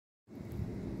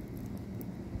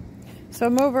So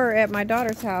I'm over at my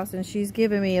daughter's house and she's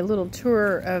giving me a little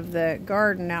tour of the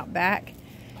garden out back.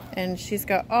 And she's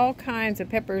got all kinds of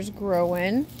peppers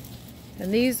growing.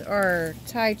 And these are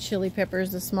Thai chili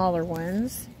peppers, the smaller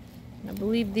ones. I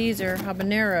believe these are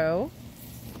habanero.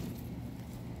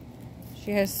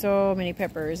 She has so many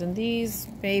peppers. And these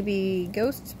baby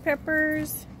ghost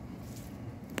peppers.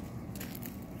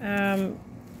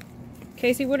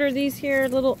 Casey, what are these here?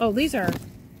 Little, oh, these are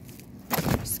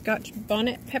Scotch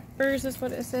bonnet peppers is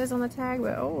what it says on the tag,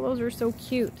 but oh, those are so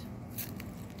cute.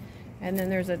 And then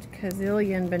there's a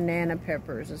gazillion banana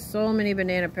peppers. There's so many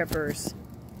banana peppers.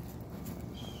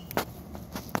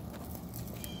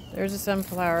 There's a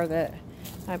sunflower that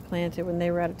I planted when they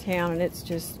were out of town, and it's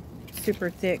just super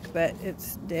thick, but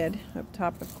it's dead up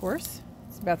top, of course.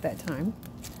 It's about that time.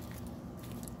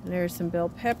 And there's some bell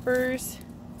peppers.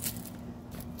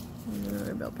 And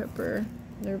another bell pepper.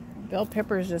 Their bell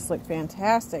peppers just look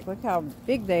fantastic. Look how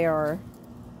big they are.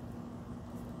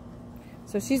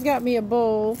 So she's got me a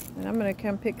bowl, and I'm going to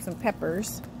come pick some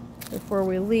peppers before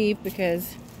we leave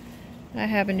because I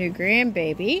have a new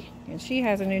grandbaby, and she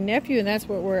has a new nephew, and that's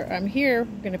what I'm here.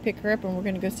 We're going to pick her up, and we're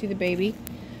going to go see the baby.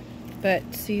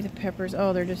 But see the peppers.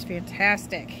 Oh, they're just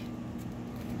fantastic.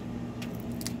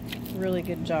 Really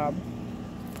good job.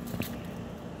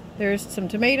 There's some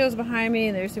tomatoes behind me,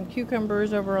 and there's some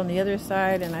cucumbers over on the other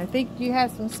side, and I think you have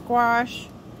some squash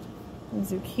and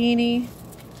zucchini.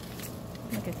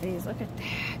 Look at these. Look at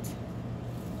that.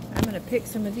 I'm going to pick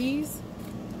some of these,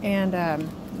 and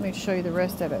let me show you the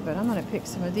rest of it, but I'm going to pick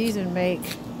some of these and make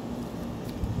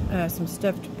some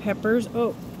stuffed peppers.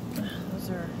 Oh, those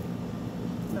are,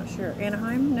 I'm not sure,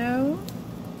 Anaheim? No.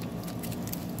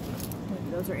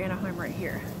 Those are Anaheim right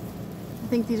here. I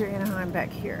think these are Anaheim back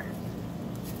here.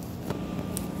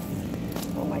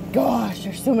 Oh my gosh,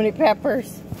 there's so many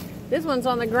peppers. This one's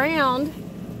on the ground,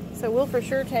 so we'll for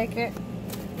sure take it.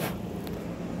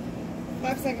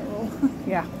 5-second rule.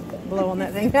 Yeah, blow on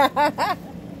that thing.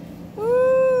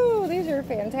 Ooh, these are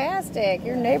fantastic.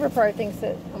 Your neighbor probably thinks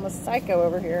that I'm a psycho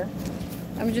over here.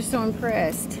 I'm just so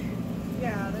impressed.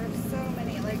 Yeah, there's so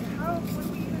many. Like, what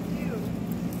do we even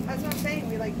do? That's what I'm saying.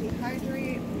 We like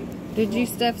dehydrate. Did you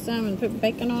stuff some and put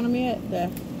bacon on them yet? The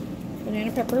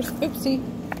banana peppers? Oopsie.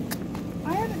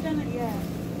 I haven't done it yet.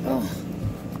 Oh,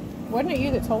 wasn't it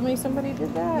you that told me somebody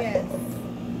did that? Yes.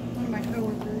 One of my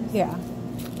coworkers. Yeah.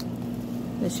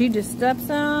 Did she just stuff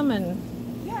some and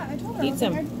yeah, I told her. eat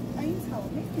some? Like, I use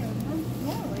jalapeno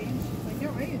normally. And she's like,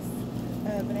 no, I use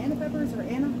banana peppers or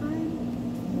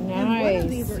Anaheim. Nice. And one of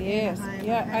these are yes. Anaheim.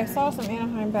 Yeah, I saw some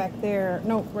Anaheim back there.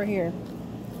 No, right here.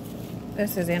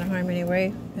 This is Anaheim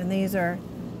anyway. And these are,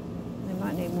 they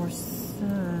might need more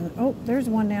sun. Oh, there's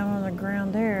one down on the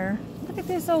ground there. Look at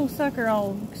this old sucker,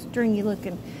 all stringy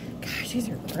looking. Gosh, these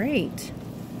are great.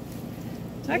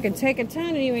 I could take a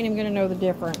ton and you ain't even going to know the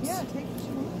difference. Yeah, take what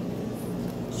you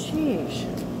want. Sheesh.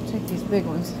 Take these big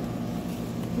ones.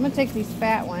 I'm going to take these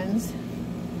fat ones.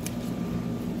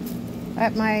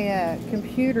 My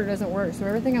computer doesn't work, so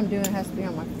everything I'm doing has to be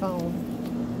on my phone.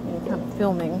 And kind of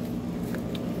filming.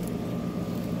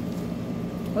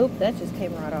 Oop, that just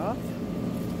came right off.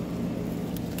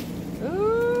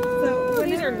 Ooh, so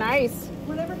these are nice.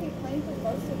 Whenever he planted,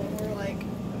 most of them were like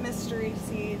mystery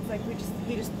seeds. Like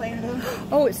he just planted them.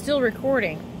 Oh, it's still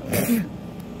recording.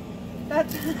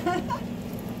 That's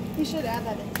you should add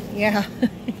that into it. Yeah.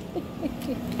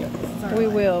 We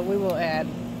will add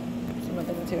some of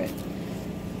them to it.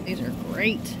 These are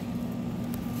great.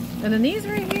 And then these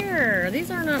right here,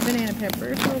 these are not banana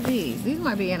peppers. What are these? These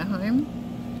might be Anaheim.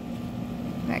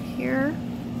 Back here.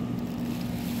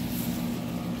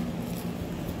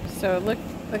 So look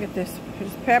at this.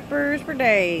 There's peppers for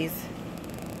days.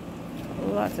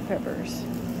 Lots of peppers.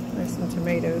 There's some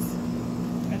tomatoes.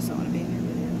 I just don't want to be in your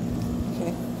video.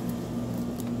 Okay.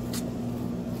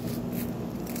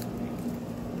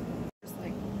 It's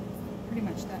like pretty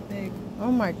much that big.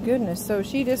 Oh my goodness. So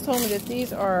she just told me that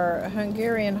these are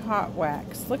Hungarian hot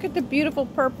wax. Look at the beautiful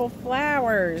purple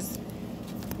flowers.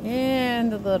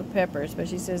 And the little peppers. But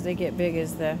she says they get big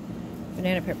as the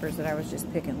banana peppers that I was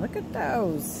just picking. Look at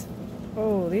those.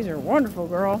 Oh, these are wonderful,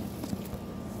 girl.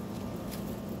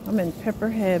 I'm in pepper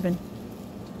heaven.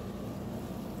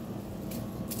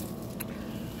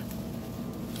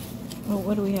 Oh,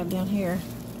 what do we have down here?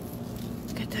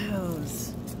 Look at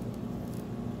those.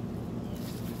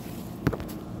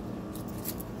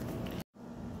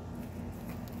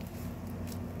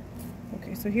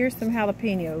 Okay, so here's some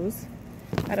jalapenos.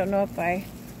 I don't know if I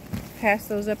passed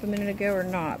those up a minute ago or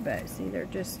not, but see, they're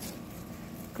just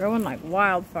growing like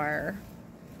wildfire.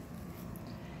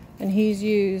 And he's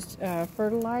used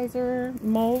fertilizer,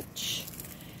 mulch,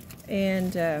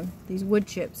 And these wood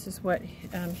chips is what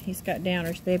he's got down,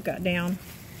 or they've got down.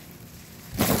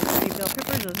 These bell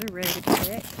peppers, those are ready to be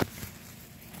picked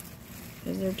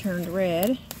because they're turned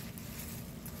red.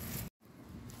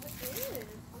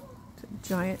 It's a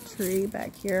giant tree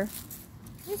back here.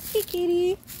 Let's see,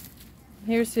 kitty.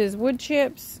 Here's his wood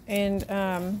chips,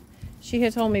 and she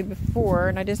had told me before,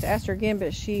 and I just asked her again,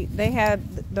 but they had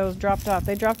those dropped off.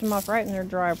 They dropped them off right in their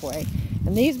driveway.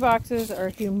 And these boxes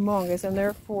are humongous, and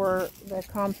they're for the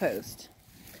compost.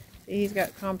 He's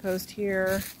got compost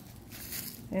here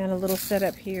and a little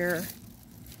setup here.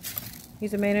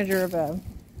 He's a manager of a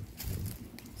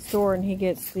store, and he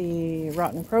gets the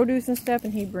rotten produce and stuff,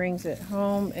 and he brings it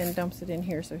home and dumps it in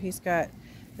here. So he's got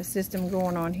a system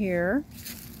going on here.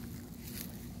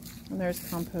 And there's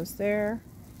compost there.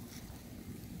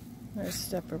 There's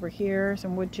stuff over here,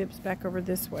 some wood chips back over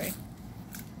this way.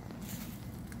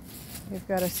 We've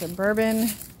got a suburban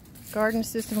garden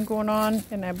system going on,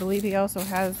 and I believe he also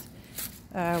has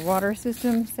a water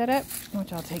system set up,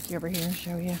 which I'll take you over here and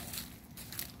show you.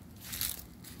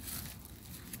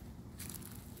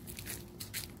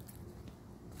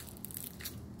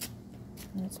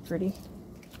 That's pretty.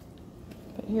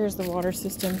 But here's the water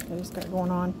system that he's got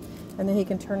going on. And then he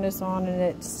can turn this on, and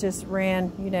it's just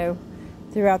ran, you know,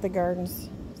 throughout the gardens.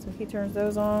 So if he turns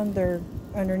those on, they're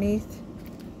underneath.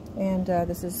 And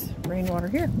this is rainwater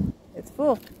here. It's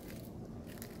full.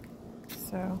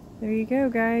 So there you go,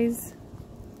 guys.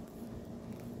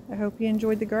 I hope you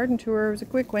enjoyed the garden tour. It was a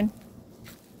quick one.